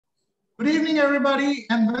Good evening, everybody,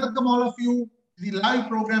 and welcome all of you to the live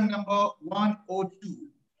program number 102,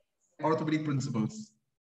 Orthopedic Principles.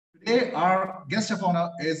 Today, our guest of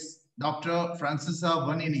honor is Dr. Francesca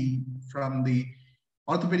Vannini from the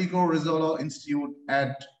Orthopaedico Rizzoli Institute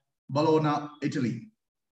at Bologna, Italy.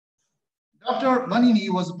 Dr. Vannini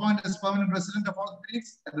was appointed as permanent resident of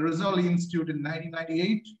orthopedics at the Rizzoli Institute in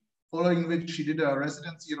 1998, following which she did a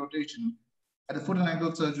residency rotation at the foot and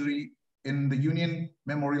ankle surgery in the Union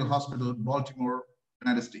Memorial Hospital, Baltimore,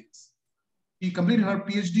 United States. She completed her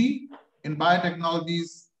PhD in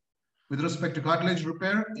biotechnologies with respect to cartilage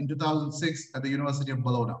repair in 2006 at the University of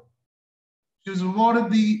Bologna. She was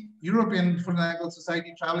awarded the European Foot and Ankle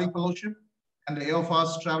Society Traveling Fellowship and the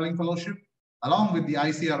AOFAS Traveling Fellowship, along with the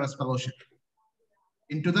ICRS Fellowship.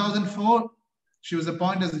 In 2004, she was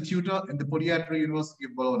appointed as a tutor in the Podiatry University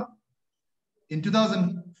of Bologna. In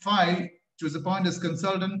 2005, she was appointed as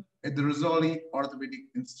consultant at the Rizzoli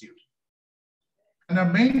Orthopaedic Institute. And her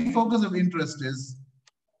main focus of interest is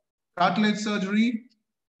cartilage surgery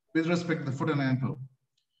with respect to the foot and ankle.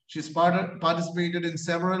 She's participated in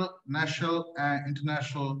several national and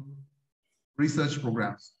international research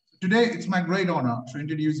programs. Today, it's my great honor to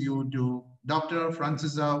introduce you to Dr.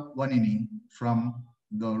 Francesca Vannini from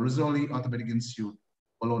the Rizzoli Orthopaedic Institute,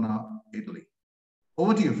 Bologna, Italy.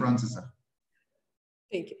 Over to you, Francesca.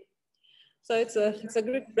 Thank you. So it's a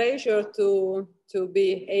great pleasure to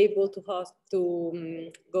be able to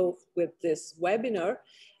go with this webinar.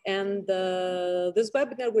 And this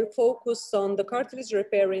webinar will focus on the cartilage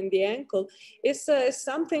repair in the ankle. It's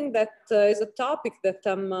something that is a topic that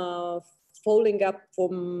I'm following up for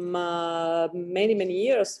many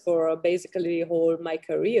years, for basically all my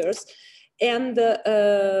careers. And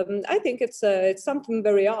I think it's something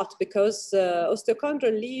very odd because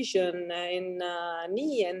osteochondral lesion in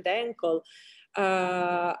knee and ankle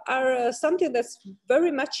are something that's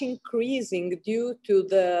very much increasing due to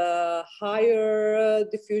the higher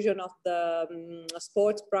diffusion of the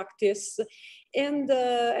sports practice. And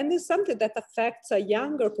it's something that affects a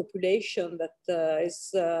younger population that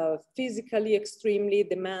is physically extremely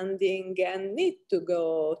demanding and need to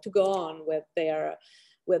go on with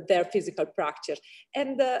their physical practice.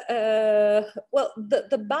 And well,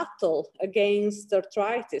 the battle against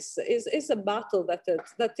arthritis is a battle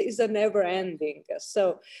that is a never ending.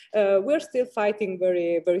 So we're still fighting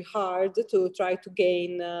very hard to try to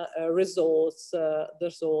gain results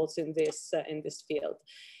in this field.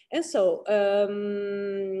 And so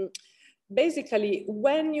basically,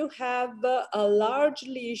 when you have a large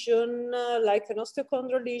lesion, like an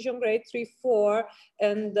osteochondral lesion grade 3-4,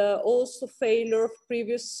 and also failure of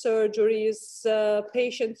previous surgeries,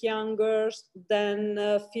 patient younger than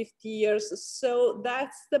 50 years, so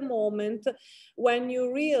that's the moment when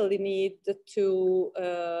you really need to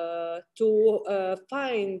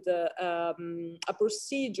find a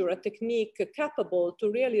procedure, a technique capable to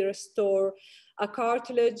really restore a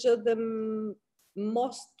cartilage the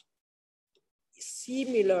most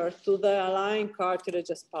similar to the aligned cartilage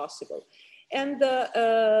as possible. And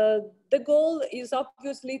the goal is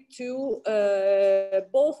obviously to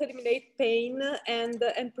both eliminate pain and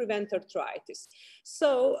prevent arthritis.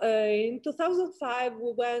 So in 2005,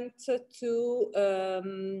 we went to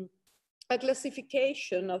a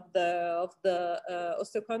classification of the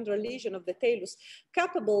osteochondral lesion of the talus,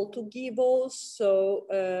 capable to give also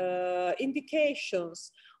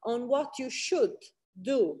indications on what you should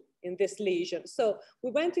do in this lesion. So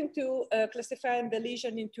we went into classifying the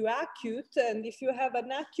lesion into acute, and if you have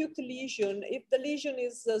an acute lesion, if the lesion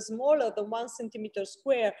is smaller than 1 centimeter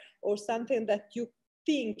square or something that you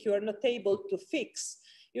think you are not able to fix,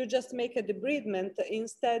 you just make a debridement.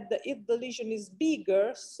 Instead, if the lesion is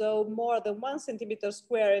bigger, so more than 1 centimeter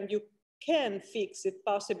square, and you can fix it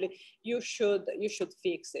possibly, you should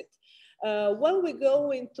fix it. When we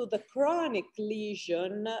go into the chronic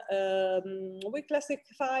lesion, we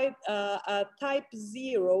classified a type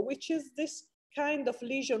 0, which is this kind of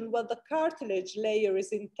lesion where the cartilage layer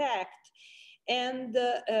is intact. And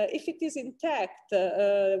if it is intact,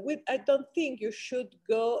 I don't think you should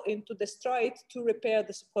go into destroy it to repair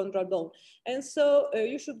the subchondral bone. And so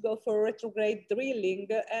you should go for retrograde drilling,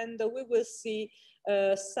 and we will see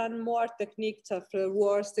some more techniques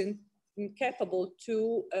afterwards capable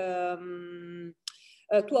to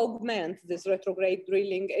augment this retrograde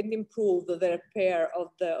drilling and improve the repair of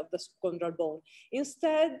the subchondral bone.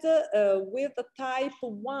 Instead, with the type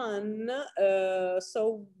 1,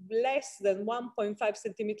 so less than 1.5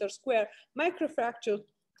 centimeter square, microfracture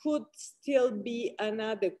could still be an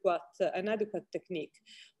adequate technique.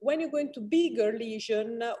 When you go into bigger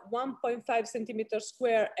lesion, 1.5 centimeters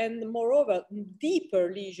square, and moreover,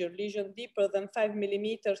 deeper lesion deeper than 5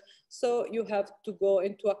 millimeters, so you have to go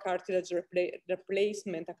into a cartilage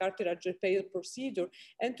replacement, a cartilage repair procedure,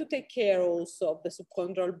 and to take care also of the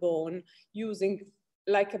subchondral bone using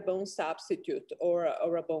like a bone substitute or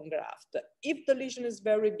a bone graft. If the lesion is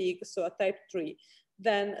very big, so a type 3,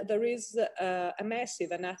 then there is a massive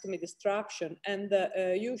anatomy disruption, and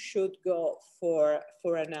you should go for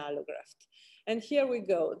an allograft. And here we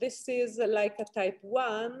go. This is like a type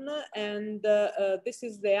 1, and this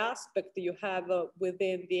is the aspect you have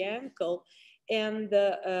within the ankle, and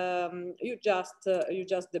you just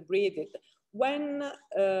debride it. When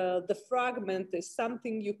the fragment is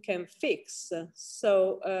something you can fix,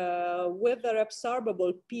 so with a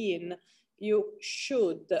reabsorbable pin, you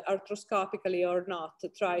should, arthroscopically or not,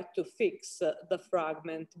 try to fix the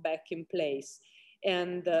fragment back in place.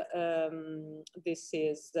 And this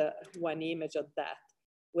is one image of that,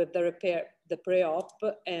 with the repair, the pre-op,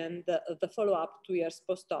 and the follow-up 2 years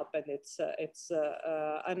post-op, and it's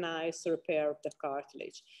a nice repair of the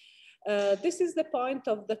cartilage. This is the point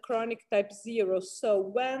of the chronic type 0. So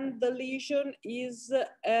when the lesion is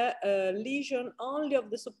a lesion only of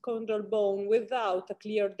the subchondral bone without a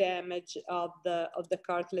clear damage of the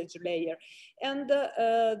cartilage layer. And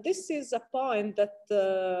this is a point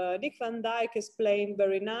that Nick Van Dyke explained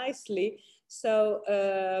very nicely. So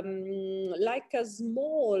like a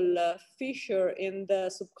small fissure in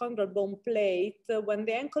the subchondral bone plate, when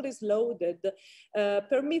the ankle is loaded,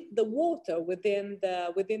 permit the water within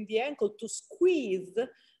the ankle to squeeze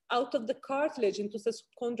out of the cartilage into the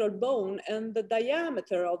subchondral bone, and the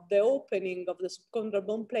diameter of the opening of the subchondral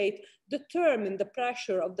bone plate determine the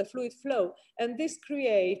pressure of the fluid flow, and this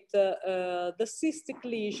creates the cystic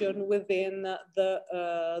lesion within the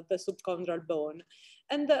subchondral bone.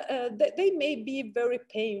 And they may be very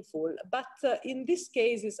painful, but in these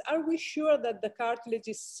cases, are we sure that the cartilage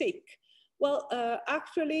is sick? Well,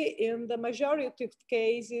 actually, in the majority of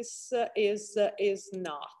cases, is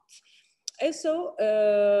not. And so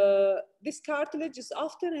this cartilage is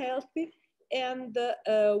often healthy, and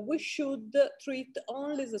we should treat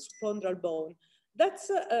only the subchondral bone. That's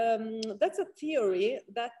a theory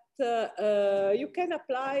that you can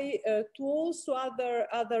apply to also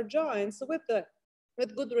other joints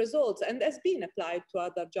with good results, and has been applied to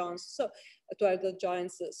other joints.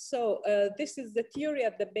 So this is the theory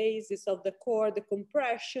at the basis of the core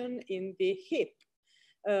decompression in the hip,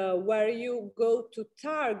 where you go to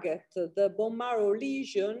target the bone marrow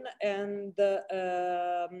lesion and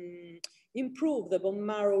improve the bone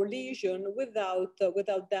marrow lesion without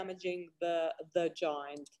damaging the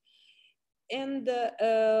joint. And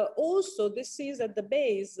also, this is at the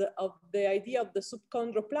base of the idea of the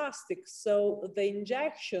subchondroplastic, so the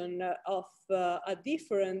injection of a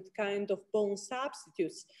different kind of bone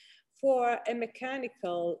substitutes for a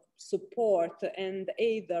mechanical support and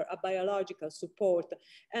either a biological support.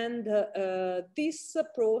 And this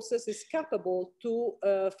process is capable to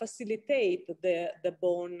facilitate the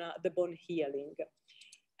bone healing.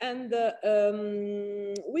 And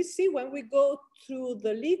we see, when we go through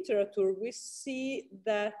the literature, we see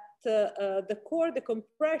that the core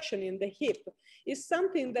decompression in the hip is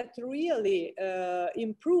something that really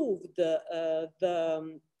improved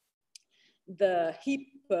the hip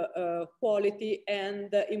quality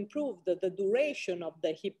and improved the duration of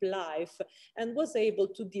the hip life, and was able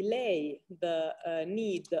to delay the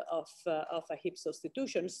need of a hip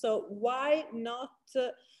substitution. So why not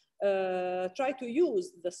try to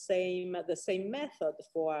use the same method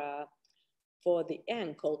for the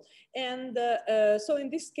ankle? And so in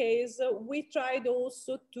this case, we tried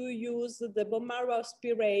also to use the bone marrow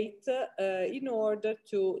aspirate in order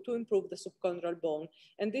to improve the subchondral bone.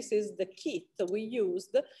 And this is the kit we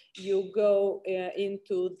used. You go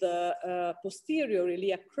into the posterior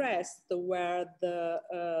iliac crest, where the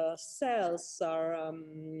cells are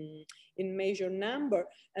in major number,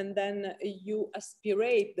 and then you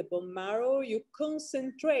aspirate the bone marrow, you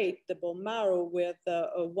concentrate the bone marrow with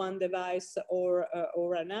one device or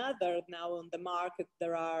another. Now on the market,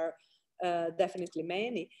 there are definitely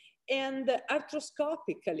many. And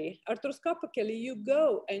arthroscopically, you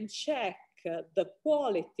go and check the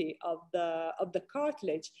quality of the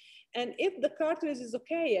cartilage. And if the cartilage is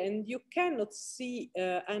okay and you cannot see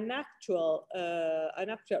an actual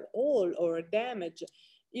hole or damage,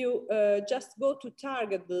 you just go to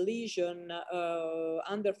target the lesion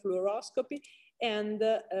under fluoroscopy and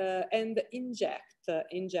inject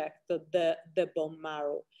the bone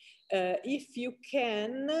marrow. if you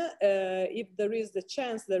can, if there is the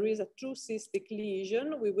chance there is a true cystic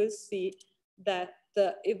lesion, we will see that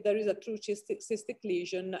if there is a true cystic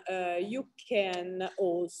lesion, you can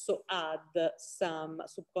also add some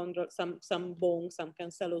subchondral, some bone, some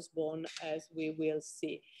cancellous bone, as we will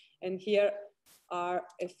see. And here are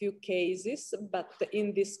a few cases, but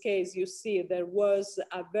in this case, you see there was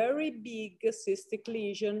a very big cystic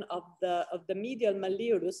lesion of the medial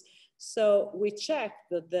malleolus. So we checked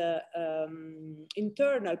the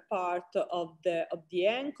internal part of the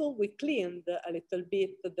ankle. We cleaned a little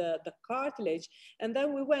bit the cartilage, and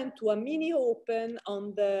then we went to a mini open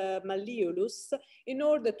on the malleolus in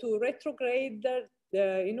order to retrograde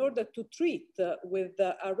in order to treat with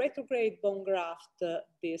a retrograde bone graft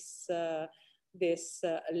this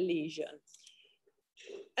lesion.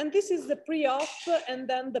 And this is the pre-op, and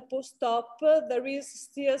then the post-op. There is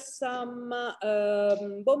still some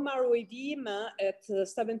bone marrow edema at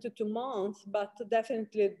 72 months, but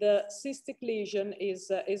definitely the cystic lesion is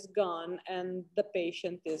gone, and the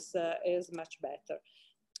patient is much better.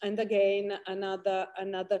 And again,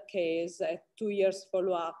 another case at 2 years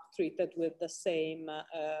follow-up treated with the same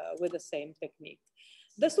technique.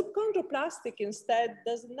 The subchondroplastic instead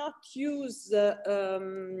does not use,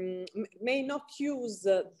 may not use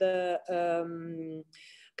the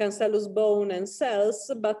cancellous bone and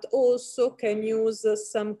cells, but also can use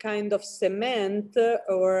some kind of cement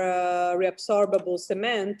or reabsorbable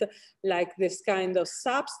cement, like this kind of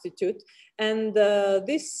substitute. And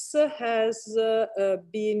this has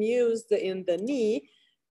been used in the knee.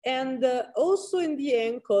 And also in the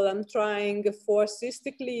ankle, I'm trying for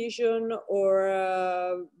cystic lesion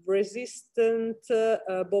or resistant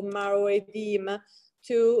bone marrow edema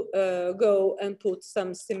to go and put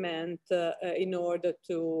some cement in order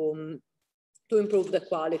to improve the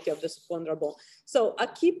quality of the subchondral bone. So a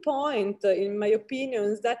key point, in my opinion,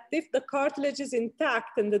 is that if the cartilage is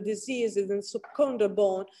intact and the disease is in subchondral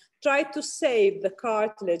bone, try to save the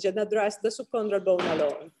cartilage and address the subchondral bone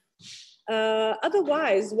alone.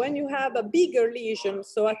 Otherwise, when you have a bigger lesion,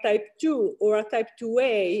 so a type 2 or a type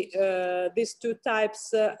 2A, these two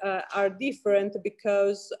types are different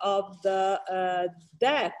because of the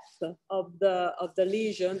depth of the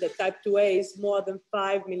lesion. The type 2A is more than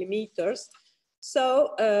 5 millimeters.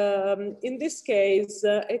 So in this case,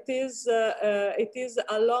 it is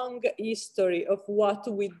a long history of what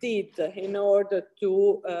we did in order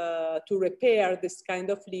to repair this kind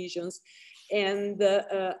of lesions, and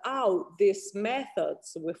how these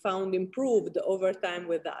methods we found improved over time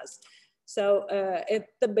with us. So at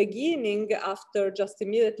the beginning, just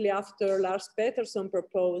immediately after Lars Peterson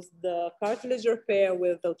proposed the cartilage repair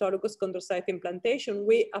with autologous chondrocyte implantation,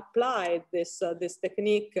 we applied this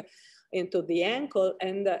technique into the ankle,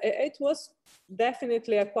 and it was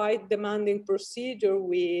definitely a quite demanding procedure.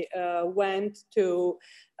 We went to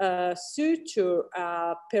suture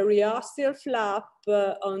a periosteal flap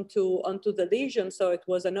onto the lesion, so it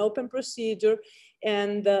was an open procedure,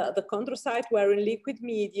 and the chondrocytes were in liquid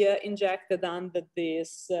media injected under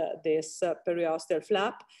this periosteal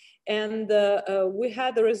flap. And we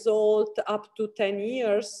had a result up to 10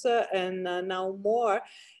 years and now more.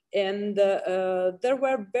 And there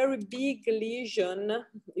were very big lesion.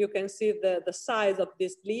 You can see the size of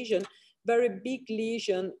this lesion, very big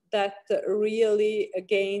lesion that really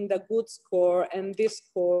gained a good score, and this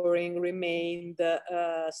scoring remained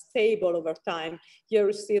stable over time. Here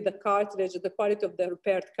you see the cartilage, the quality of the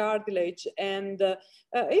repaired cartilage, and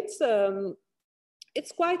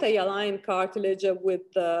it's quite a hyaline cartilage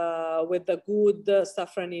with the good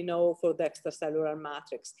safranino for the extracellular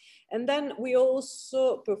matrix. And then we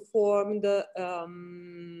also performed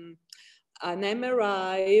an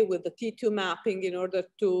MRI with the T2 mapping in order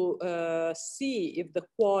to see if the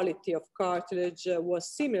quality of cartilage was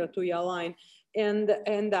similar to hyaline. And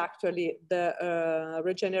actually the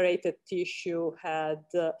regenerated tissue had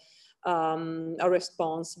a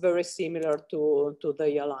response very similar to the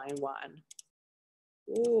hyaline one.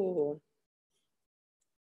 Ooh.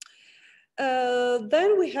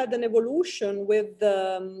 Then we had an evolution with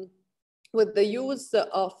the use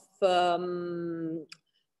of a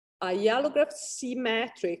allograft C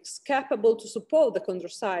matrix capable to support the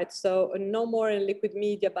chondrocyte, so no more in liquid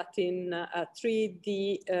media, but in a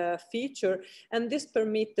 3D feature. And this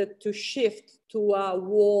permitted to shift to a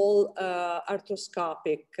wall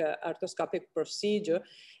arthroscopic procedure.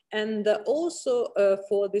 And also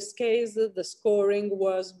for this case, the scoring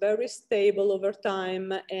was very stable over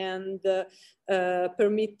time and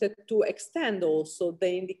permitted to extend also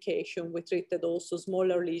the indication. We treated also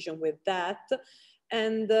smaller lesion with that.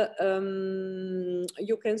 And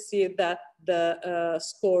you can see that the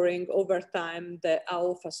scoring over time, the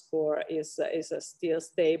alpha score is still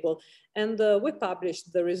stable. And we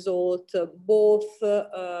published the result both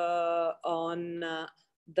on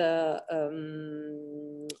the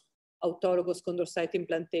autologous chondrocyte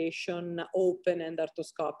implantation, open and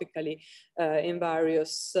arthroscopically in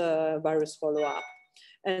various follow-up.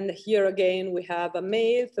 And here again, we have a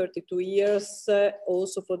male, 32 years,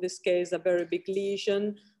 also for this case, a very big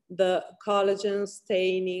lesion, the collagen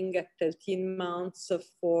staining at 13 months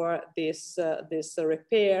for this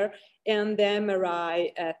repair, and the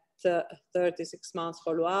MRI at 36 months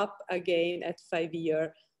follow-up, again at 5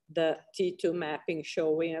 years, the T2 mapping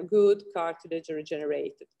showing a good cartilage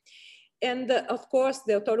regenerated. And of course,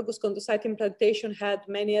 the autologous chondrocyte implantation had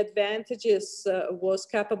many advantages, was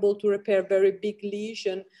capable to repair very big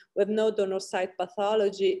lesion with no donor site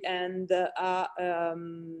pathology and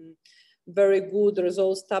very good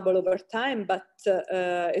results stable over time. But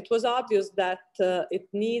it was obvious that it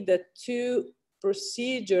needed 2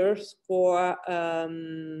 procedures for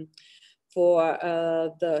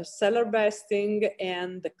the cell harvesting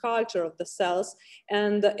and the culture of the cells,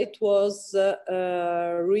 and it was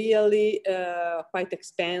really quite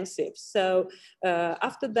expensive. So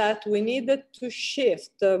after that, we needed to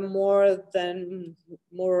shift more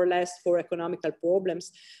or less for economical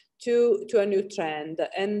problems to a new trend.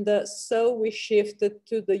 And so we shifted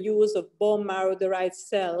to the use of bone marrow derived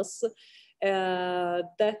cells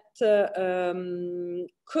that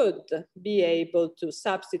could be able to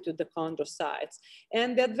substitute the chondrocytes.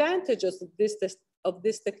 And the advantages of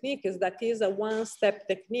this technique is that it is a one-step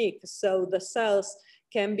technique. So the cells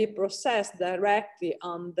can be processed directly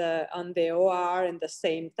on the OR in the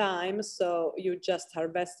same time. So you just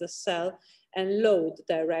harvest the cell and load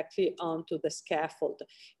directly onto the scaffold.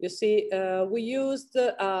 You see, we used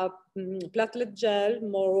platelet gel,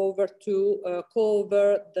 moreover, to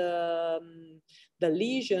cover the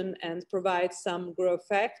lesion and provide some growth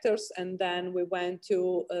factors. And then we went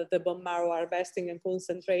to the bone marrow harvesting and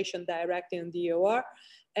concentration directly in the OR.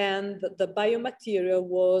 And the biomaterial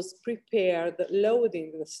was prepared,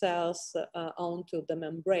 loading the cells onto the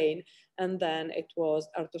membrane, and then it was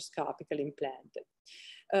arthroscopically implanted.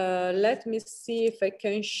 Let me see if I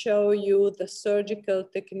can show you the surgical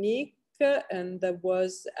technique. And there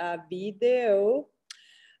was a video.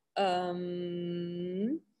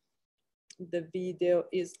 The video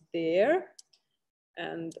is there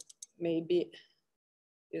and maybe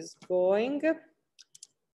is going.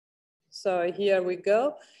 So here we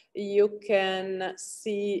go. You can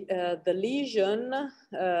see the lesion.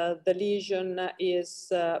 The lesion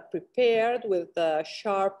is prepared with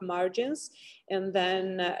sharp margins, and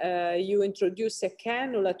then you introduce a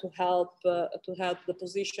cannula to help the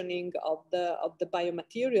positioning of the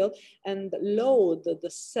biomaterial and load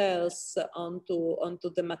the cells onto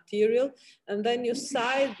the material, and then you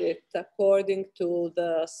size it according to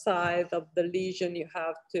the size of the lesion you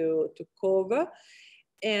have to cover.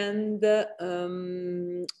 And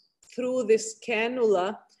through this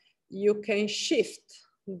cannula, you can shift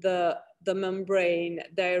the membrane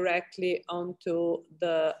directly onto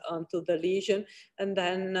the lesion, and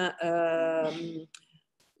then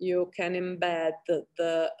you can embed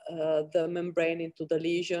the membrane into the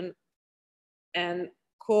lesion and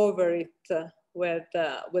cover it with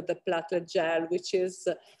the platelet gel, which is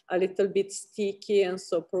a little bit sticky, and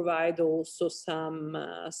so provide also some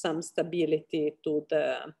stability to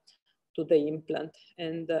the implant.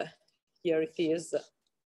 And here it is.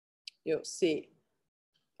 You see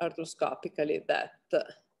arthroscopically that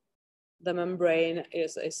the membrane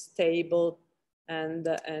is stable and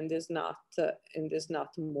is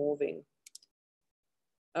not moving.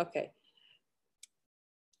 Okay.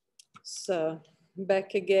 So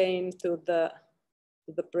back again to the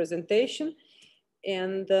presentation,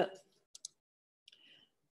 and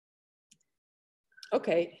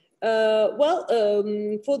okay.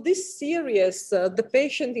 For this series, the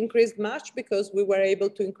patient increased much because we were able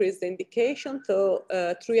to increase the indication to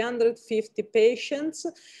 350 patients,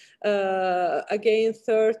 again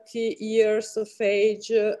 30 years of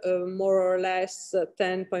age, more or less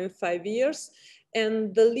 10.5 years.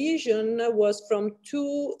 And the lesion was from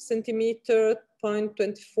 2 centimeter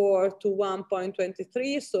 0.24 to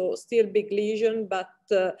 1.23, so still big lesion, but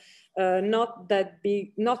not that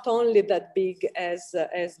big, not only that big as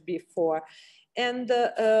before. And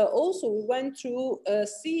also we went through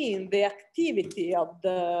seeing the activity of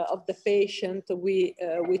the patient we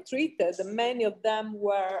treated. Many of them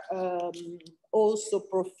were also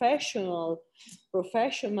professional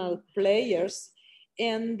players.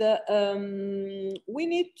 And we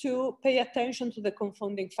need to pay attention to the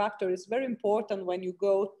confounding factor. It's very important when you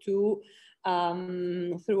go to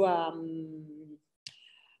through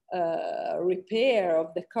repair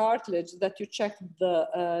of the cartilage that you check the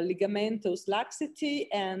ligamentous laxity,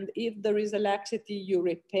 and if there is a laxity, you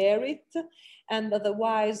repair it. And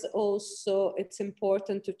otherwise, also, it's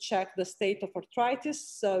important to check the state of arthritis.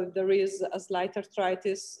 So if there is a slight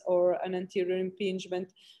arthritis or an anterior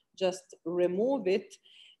impingement, just remove it.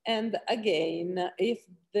 And again, if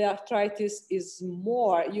the arthritis is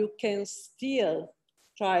more, you can still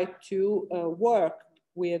try to work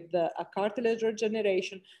with a cartilage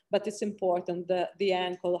regeneration, but it's important that the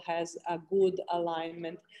ankle has a good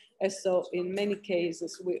alignment. And so in many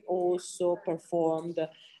cases, we also performed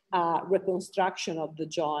reconstruction of the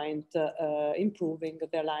joint, improving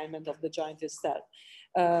the alignment of the joint itself.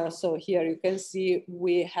 So here you can see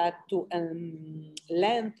we had to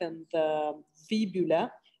lengthen the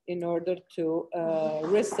fibula in order to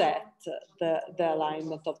reset the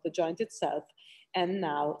alignment of the joint itself. And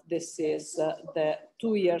now this is the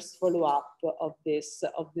 2 years follow-up of this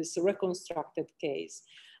reconstructed case.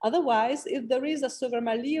 Otherwise, if there is a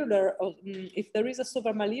submalleolar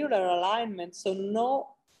alignment, so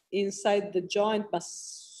no inside the joint, but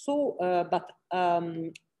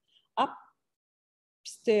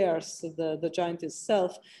upstairs the joint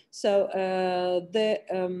itself, so the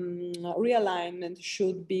realignment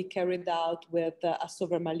should be carried out with a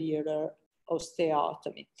submalleolar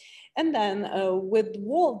osteotomy. And then with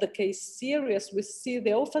all the case series, we see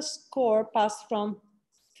the OFA score pass from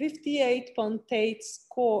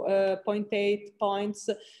 58.8 points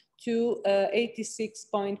to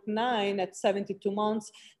 86.9 at 72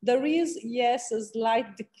 months. There is, yes, a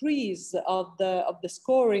slight decrease of the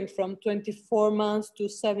scoring from 24 months to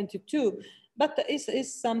 72, but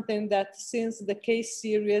it's something that, since the case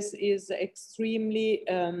series is extremely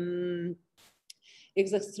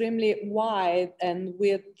wide, and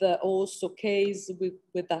with also case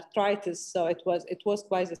with arthritis, so it was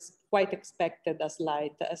quite expected a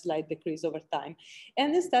slight decrease over time.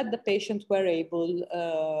 And instead, the patients were able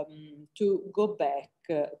to go back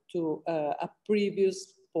to a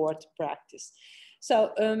previous sport practice.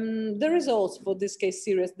 So the results for this case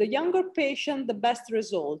series: the younger patient, the best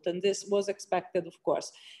result, and this was expected, of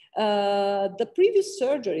course. The previous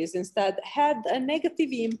surgeries instead had a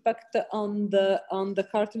negative impact on the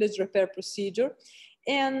cartilage repair procedure,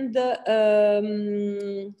 and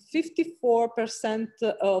 54%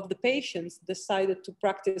 of the patients decided to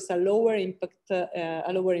practice a lower impact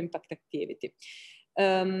activity.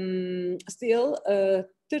 Still,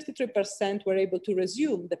 33% were able to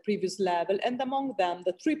resume the previous level, and among them,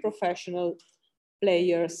 the 3 professional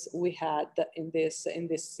players we had in this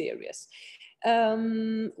series.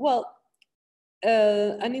 An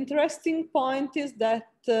interesting point is that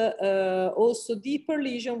also deeper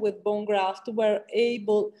lesions with bone graft were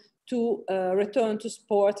able to return to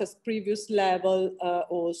sport as previous level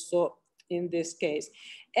also in this case.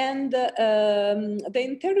 And the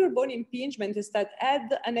interior bone impingement instead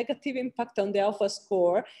had a negative impact on the alpha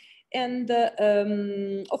score. And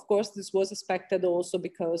of course, this was expected also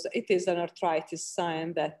because it is an arthritis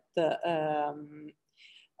sign that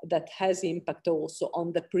that has impact also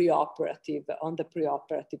on the preoperative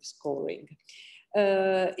scoring.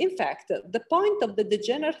 In fact, the point of the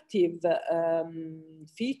degenerative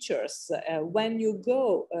features when you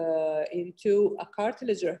go into a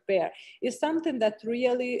cartilage repair is something that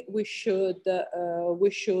really we should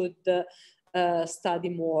study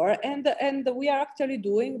more, and we are actually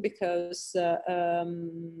doing, because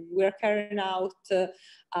we are carrying out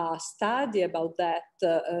a study about that,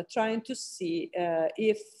 trying to see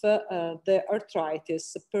if the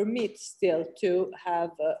arthritis permits still to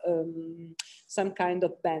have some kind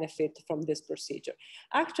of benefit from this procedure.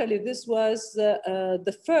 Actually, this was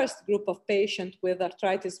the first group of patients with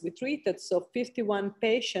arthritis we treated, so 51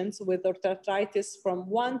 patients with arthritis from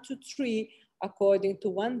 1 to 3, according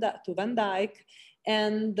to Van Dyke,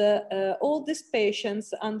 and all these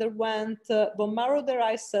patients underwent bone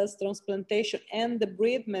marrow-derived cells transplantation and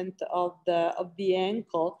debridement of the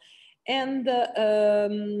ankle. And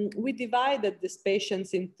we divided these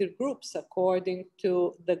patients into groups according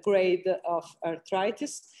to the grade of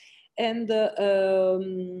arthritis. And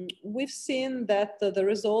we've seen that the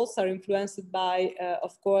results are influenced by,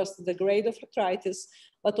 of course, the grade of arthritis,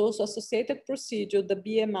 but also associated procedure, the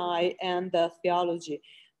BMI, and the etiology.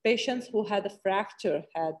 Patients who had a fracture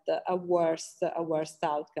had a worse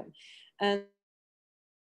outcome. And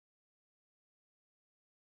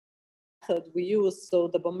we use, so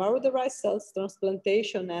the bone marrow derived cells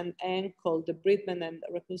transplantation and ankle debridement and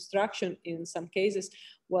reconstruction in some cases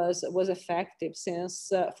was effective,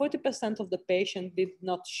 since 40% of the patient did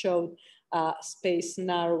not show space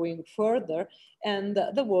narrowing further, and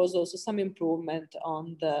there was also some improvement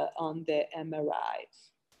on the MRI.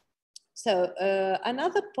 So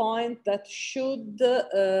another point that should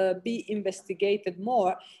be investigated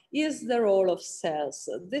more is the role of cells.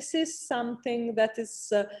 This is something that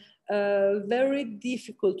is very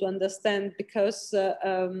difficult to understand, because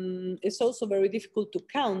it's also very difficult to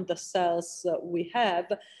count the cells we have.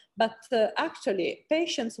 But actually,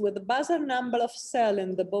 patients with the basal number of cells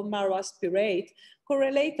in the bone marrow aspirate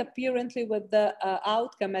correlate apparently with the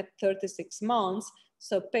outcome at 36 months.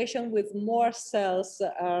 So patients with more cells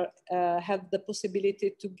have the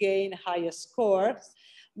possibility to gain higher scores,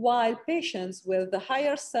 while patients with the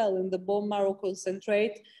higher cell in the bone marrow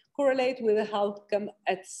concentrate correlate with the outcome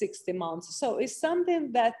at 60 months. So it's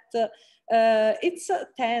something that it's a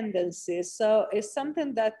tendency. So it's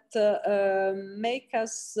something that make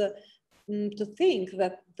us to think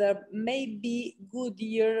that there may be good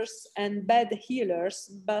healers and bad healers,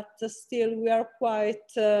 but still we are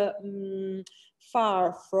quite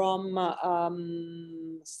far from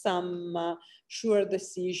some sure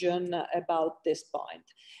decision about this point.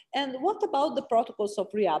 And what about the protocols of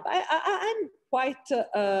rehab? I'm quite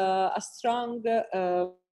a strong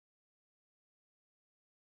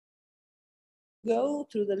go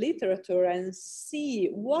through the literature and see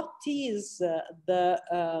what is the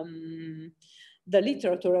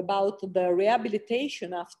literature about the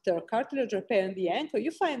rehabilitation after cartilage repair in the ankle.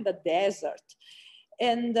 You find the desert.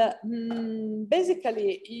 And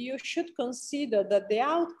basically, you should consider that the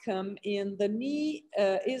outcome in the knee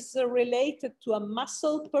is related to a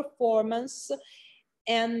muscle performance,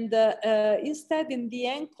 and instead in the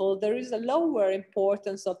ankle, there is a lower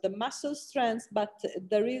importance of the muscle strength, but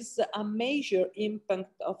there is a major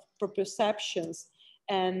impact of proprioceptions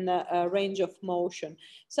and range of motion.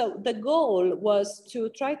 So the goal was to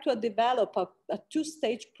try to develop a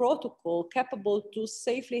two-stage protocol capable to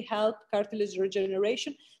safely help cartilage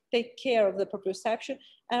regeneration, take care of the proprioception,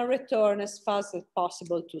 and return as fast as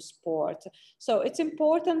possible to sport. So it's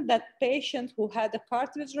important that patients who had a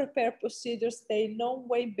cartilage repair procedure stay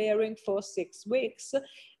non-weight bearing for 6 weeks.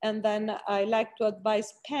 And then I like to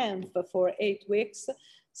advise PEMF for 8 weeks,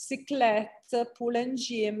 cyclette, pull and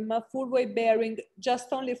gym, full weight bearing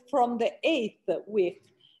just only from the 8th week,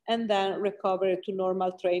 and then recovery to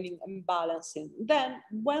normal training and balancing. Then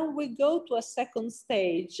when we go to a second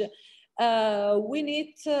stage, we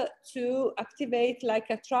need to activate like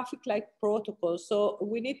a traffic light protocol. So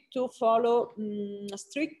we need to follow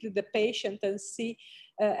strictly the patient and see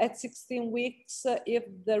at 16 weeks if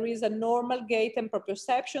there is a normal gait and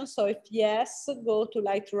proprioception. So if yes, go to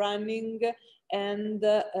light running, and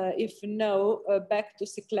if no, back to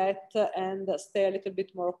cyclette and stay a little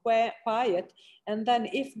bit more quiet. And then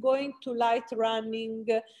if going to light running,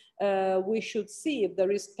 we should see if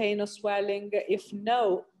there is pain or swelling. If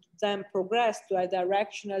no, then progress to a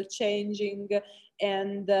directional changing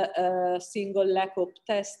and single leg up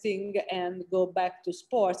testing and go back to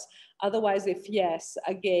sports. Otherwise, if yes,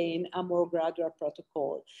 again, a more gradual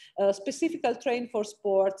protocol. Specifical train for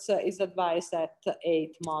sports is advised at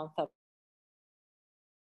 8 months.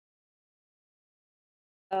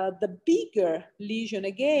 The bigger lesion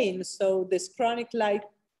again, so this chronic like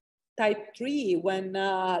type 3, when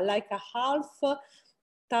like a half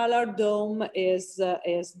talar dome is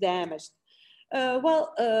damaged.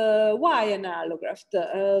 Why an allograft?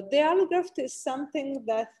 The allograft is something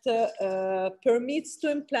that permits to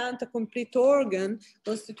implant a complete organ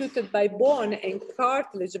constituted by bone and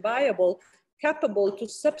cartilage viable, capable to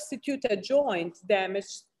substitute a joint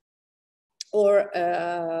damaged, or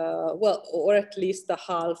at least a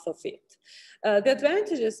half of it. The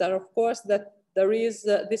advantages are, of course, that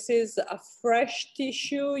this is a fresh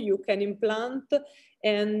tissue you can implant,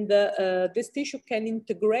 and this tissue can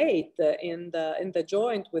integrate in the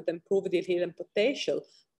joint with improved healing potential.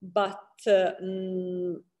 But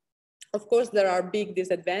of course, there are big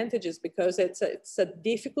disadvantages because it's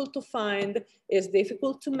difficult to find, it's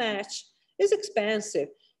difficult to match, it's expensive.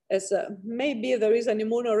 As maybe there is an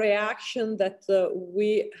immunoreaction that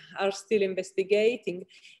we are still investigating.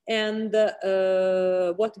 And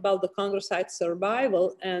what about the chondrocyte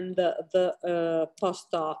survival and the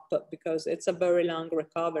post-op, because it's a very long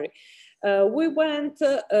recovery. We went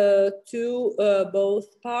to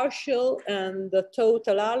both partial and the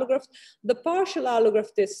total allograft. The partial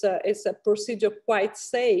allograft is a procedure quite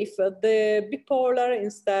safe. The bipolar,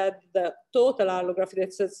 instead, the total allograft,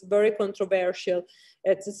 it's very controversial.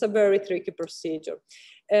 It's a very tricky procedure.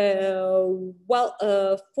 For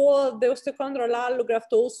the osteochondral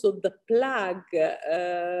allograft, also the plug,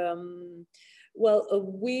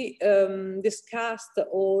 we discussed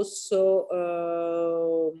also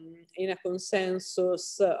in a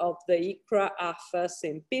consensus of the ICRA AFAS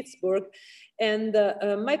in Pittsburgh, and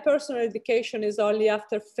my personal education is only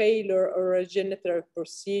after failure or regenerative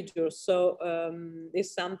procedure, so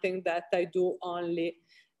it's something that I do only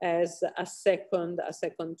as a second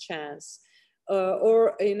chance.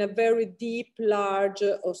 Or in a very deep, large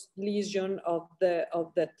lesion of the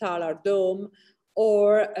talar dome,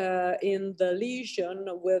 or in the lesion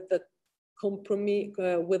with the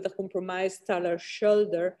compromised talar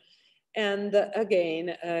shoulder. And again,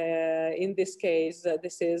 in this case,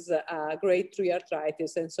 this is a grade 3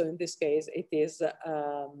 arthritis, and so in this case, it is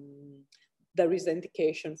there is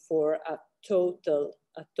indication for a total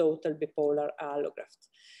bipolar allograft.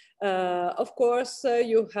 Of course,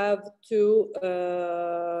 you have to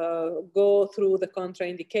go through the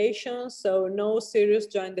contraindications, so no serious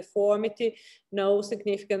joint deformity, no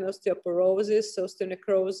significant osteoporosis,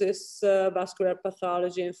 osteonecrosis, vascular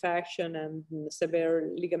pathology, infection, and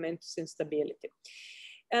severe ligamentous instability.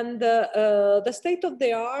 And the state of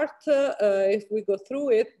the art, if we go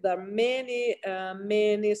through it, there are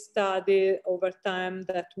many studies over time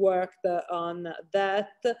that worked on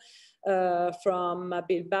that. From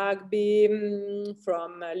Bill Bagby,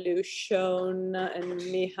 from Liu Shon and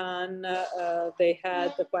Mihan, they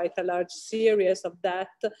had quite a large series of that.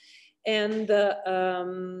 And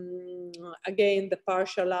again, the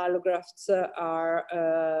partial allografts are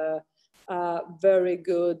a very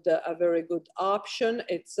good option.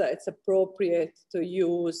 It's appropriate to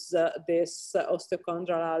use this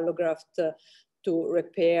osteochondral allograft to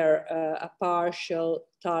repair a partial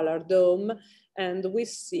talar dome. And we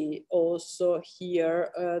see also here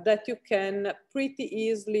that you can pretty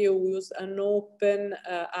easily use an open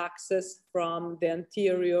access from the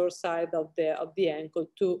anterior side of the ankle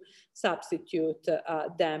to substitute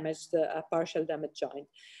a partial damaged joint.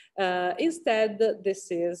 Instead,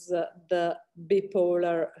 this is the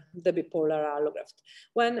bipolar allograft.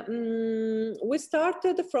 When we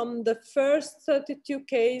started from the first 32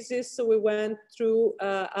 cases, we went through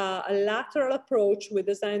a lateral approach. We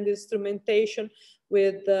designed instrumentation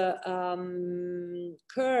with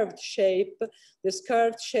curved shape. This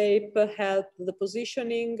curved shape helped the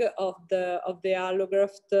positioning of the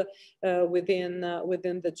allograft within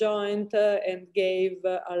the joint and gave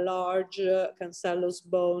a large cancellous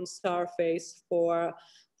bone surface for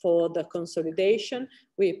the consolidation.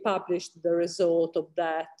 We published the result of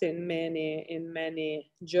that in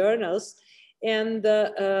many journals, and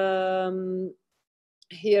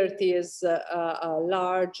here it is a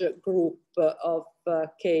large group of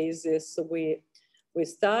cases we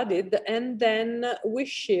studied, and then we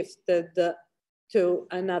shifted to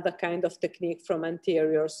another kind of technique from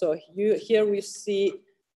anterior. So here we see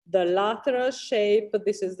the lateral shape.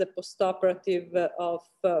 This is the postoperative of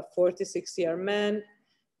 46-year man,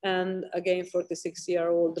 and again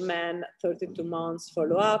 46-year-old man, 32 months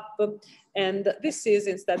follow-up. And this is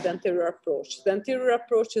instead the anterior approach. The anterior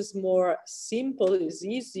approach is more simple, is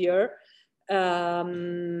easier.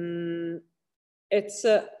 It's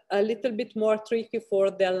a little bit more tricky for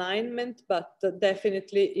the alignment, but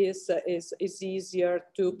definitely is easier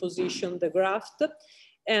to position the graft.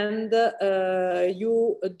 And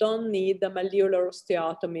you don't need a malleolar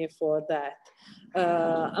osteotomy for that.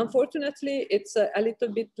 Unfortunately, it's a little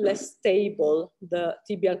bit less stable, the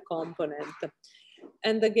tibial component.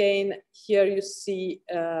 And again, here you see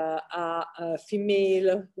a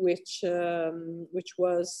female which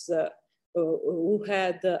was who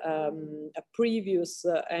had a previous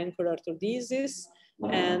ankle arthrodesis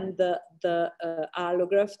and the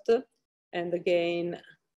allograft, and again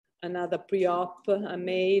another pre-op, a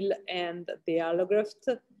male, and the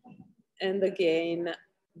allograft, and again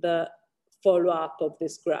the follow-up of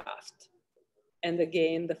this graft, and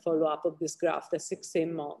again the follow-up of this graft at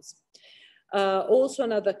 16 months. Also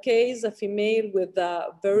another case, a female with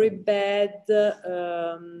a very bad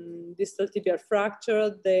distal tibial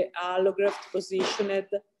fracture, the allograft positioned,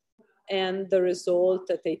 and the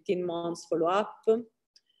result at 18 months follow-up.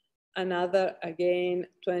 Another, again,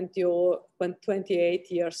 28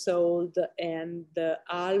 years old, and the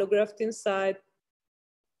allograft inside,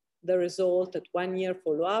 the result at 1 year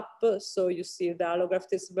follow-up. So you see the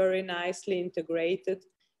allograft is very nicely integrated,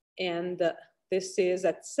 and this is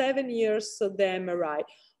at 7 years of the MRI.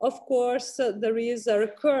 Of course, there is a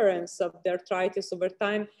recurrence of the arthritis over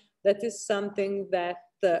time. That is something that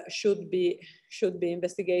should be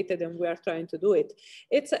investigated, and we are trying to do it.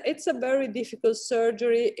 It's a very difficult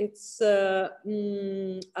surgery. It's a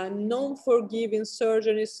non-forgiving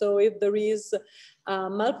surgery. So if there is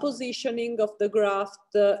malpositioning of the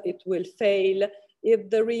graft, it will fail.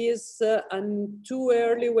 If there is a too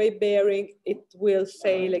early weight bearing, it will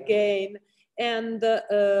fail again. And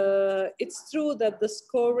it's true that the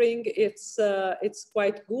scoring, it's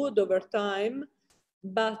quite good over time,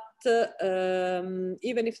 but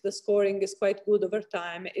even if the scoring is quite good over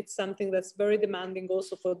time, it's something that's very demanding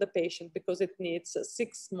also for the patient, because it needs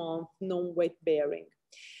 6 months non-weight bearing.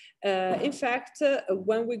 In fact,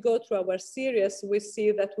 when we go through our series, we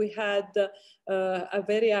see that we had a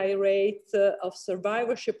very high rate of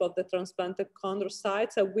survivorship of the transplanted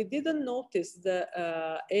chondrocytes. We didn't notice the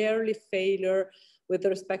early failure with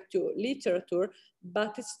respect to literature,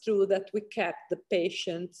 but it's true that we kept the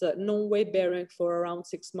patients non-weight bearing for around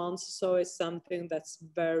 6 months. So it's something that's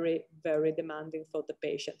very, very demanding for the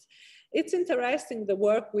patients. It's interesting, the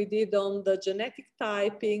work we did on the genetic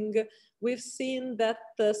typing. We've seen that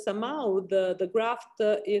somehow the graft,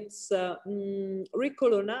 it's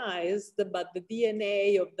recolonized, but the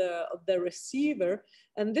DNA of the receiver,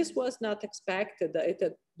 and this was not expected.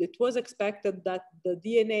 It was expected that the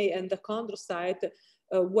DNA and the chondrocyte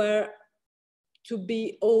were to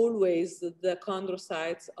be always the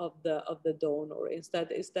chondrocytes of the donor. Instead,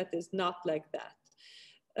 that is not like that.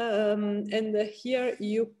 And here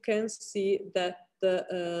you can see that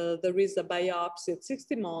there is a biopsy at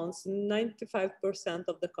 60 months, 95%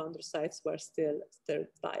 of the chondrocytes were still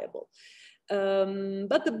viable.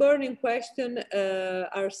 But the burning question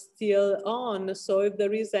are still on. So if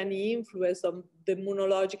there is any influence on the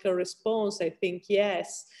immunological response, I think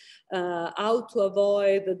yes. How to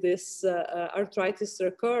avoid this arthritis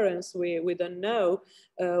recurrence, we don't know.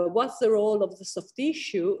 What's the role of the soft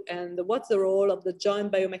tissue, and what's the role of the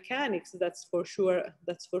joint biomechanics? That's for sure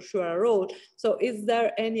a role. So is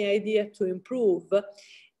there any idea to improve?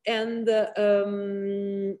 And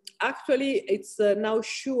actually, it's now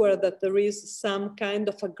sure that there is some kind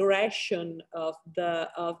of aggression of the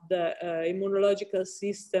immunological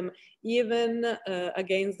system, even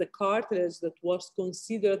against the cartilage that was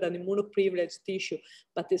considered an immunoprivileged tissue,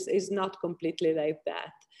 but this is not completely like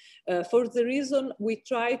that. For the reason we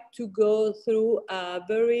tried to go through a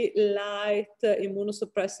very light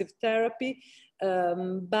immunosuppressive therapy,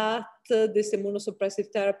 but this immunosuppressive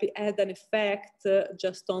therapy had an effect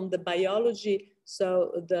just on the biology.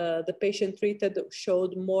 So the patient treated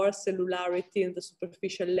showed more cellularity in the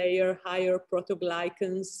superficial layer, higher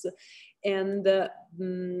proteoglycans, and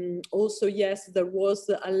also, yes, there was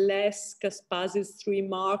a less Caspasis 3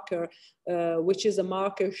 marker, which is a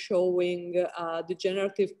marker showing a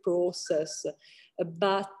degenerative process.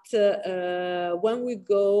 But when we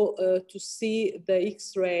go to see the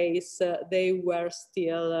X-rays, they were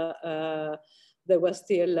still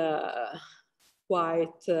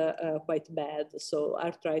quite bad. So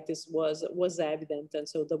arthritis was evident, and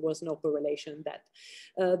so there was no correlation in that.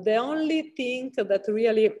 The only thing that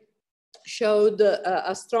really showed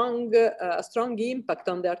a strong impact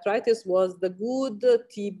on the arthritis was the good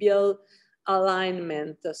tibial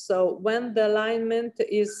alignment. So when the alignment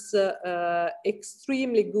is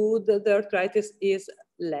extremely good, the arthritis is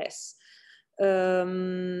less.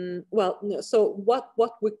 Well, so what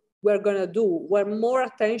we're gonna do, we're more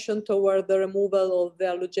attention toward the removal of the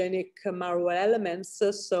allogenic marrow elements,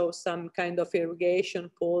 so some kind of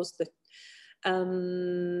irrigation post,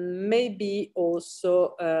 maybe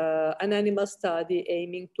also an animal study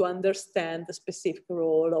aiming to understand the specific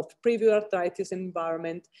role of previous arthritis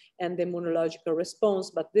environment and the immunological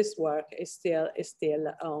response, but this work is still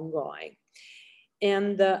ongoing.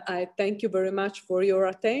 And I thank you very much for your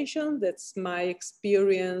attention. That's my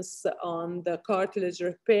experience on the cartilage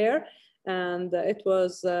repair, and it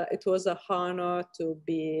was a honor to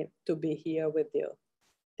be here with you.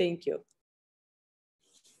 Thank you.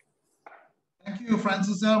 Thank you,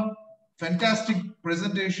 Francesca. Fantastic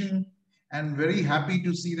presentation, and very happy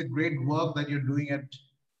to see the great work that you're doing at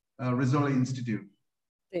Rizzoli Institute.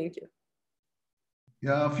 Thank you.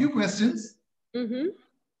 Yeah, a few questions. Mm-hmm.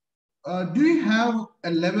 Do you have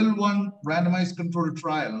a level 1 randomized controlled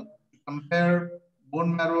trial to compare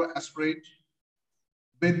bone marrow aspirate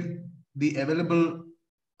with the available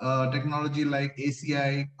technology like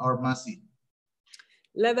ACI or MASI?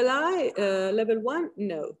 Level 1,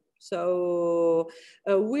 no. So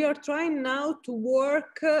we are trying now to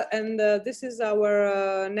work, and this is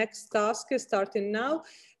our next task starting now.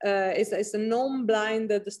 It's a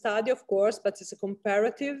non-blinded study, of course, but it's a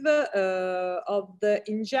comparative of the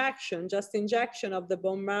injection, just injection of the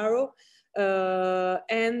bone marrow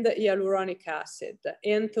and hyaluronic acid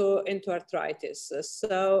into arthritis.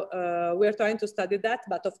 So we're trying to study that,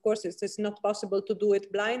 but of course it's not possible to do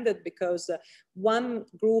it blinded, because one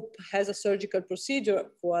group has a surgical procedure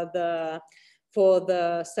for the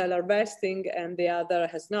cell harvesting and the other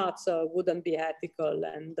has not, so it wouldn't be ethical.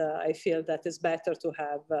 And I feel that it's better to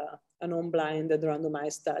have a non-blinded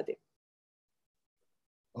randomized study.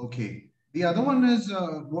 Okay. The other one is,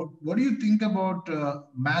 what do you think about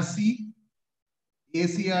MASI,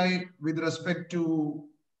 ACI with respect to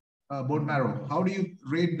bone marrow? How do you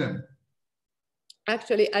rate them?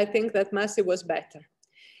 Actually, I think that MASI was better.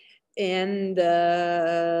 And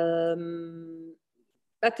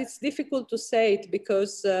but it's difficult to say it,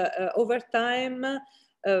 because over time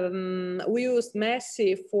we used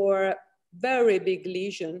MASI for very big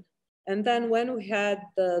lesion, and then when we had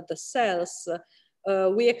the cells,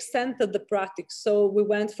 we extended the practice. So we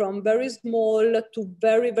went from very small to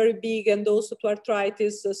very, very big, and also to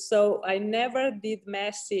arthritis. So I never did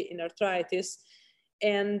MASI in arthritis,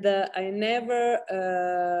 and I never,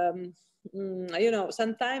 you know,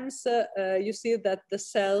 sometimes you see that the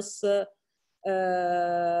cells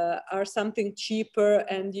are something cheaper,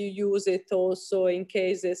 and you use it also in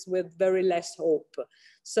cases with very less hope.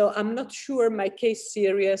 So I'm not sure my case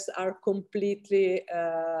series are completely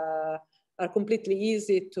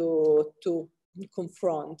easy to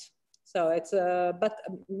confront. So it's but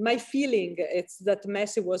my feeling it's that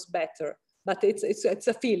MASI was better, but it's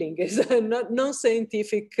a feeling, it's a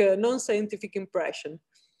non-scientific impression.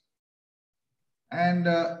 And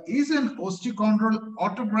is an osteochondral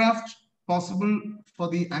autograft possible for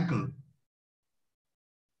the ankle?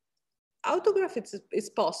 Autograft it's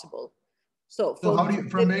possible. So how do you,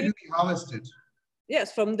 from where do you harvest it?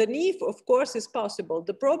 Yes, from the knee, of course, is possible.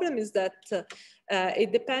 The problem is that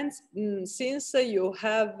it depends, since you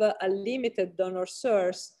have a limited donor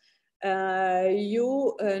source,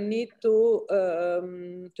 you need to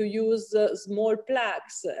use small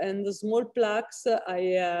plaques, and the small plaques,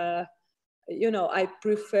 you know, I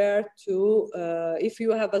prefer to, if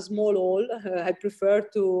you have a small hole, I prefer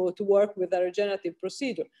to work with a regenerative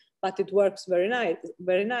procedure, but it works very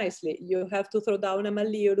nicely. You have to throw down a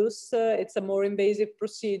malleolus. It's a more invasive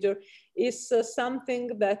procedure. It's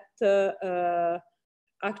something that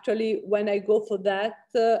actually, when I go for that,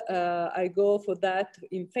 I go for that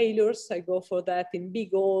in failures. I go for that in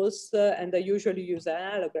big holes, and I usually use an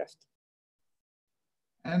allograft.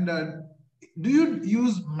 And do you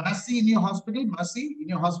use MASI in your hospital? MASI in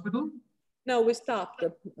your hospital? No, we stopped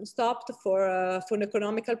for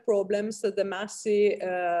economical problems. The MASI,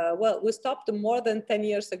 well, we stopped more than 10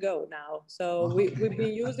 years ago now. So we've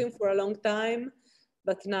been using for a long time,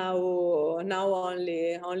 but now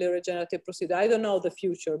only regenerative procedure. I don't know the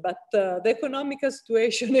future, but the economical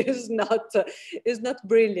situation is not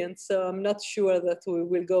brilliant. So I'm not sure that we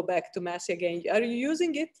will go back to MASI again. Are you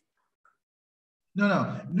using it?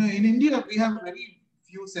 No. In India, we have very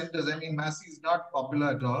few centers. I mean, MASI is not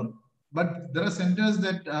popular at all. But there are centers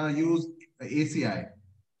that use ACI.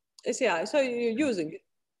 ACI, so you're using it?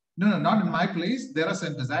 No, not in my place. There are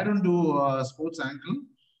centers. I don't do sports ankle.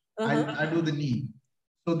 I do the knee.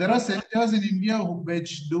 So there are centers in India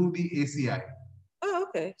which do the ACI. Oh,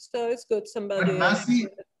 okay. So it's good. Somebody. But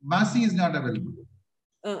MASI is not available.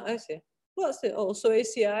 I see. Well, also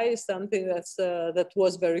ACI is something that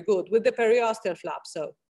was very good with the periosteal flap.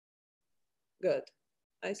 So good.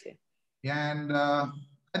 I see. Yeah, and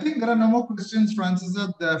I think there are no more questions,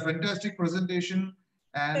 Francesca. The fantastic presentation,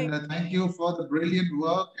 and thank you for the brilliant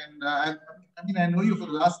work. And I mean, I know you for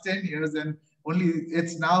the last 10 years, and only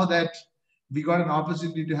it's now that we got an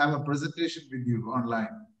opportunity to have a presentation with you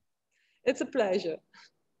online. It's a pleasure.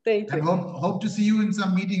 Thank you. And hope to see you in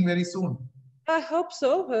some meeting very soon. I hope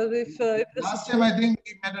so. If last time I think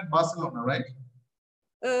we met at Barcelona, right?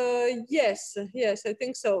 Yes, I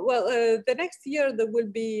think so. Well, the next year there will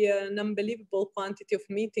be an unbelievable quantity of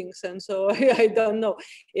meetings, and so I don't know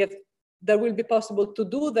if there will be possible to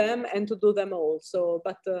do them and to do them all. So,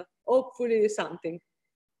 but hopefully something.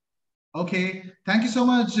 Okay, thank you so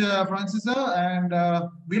much, Francesca, and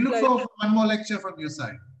we look forward to one more lecture from your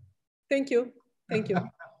side. Thank you.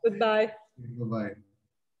 Goodbye. Bye-bye.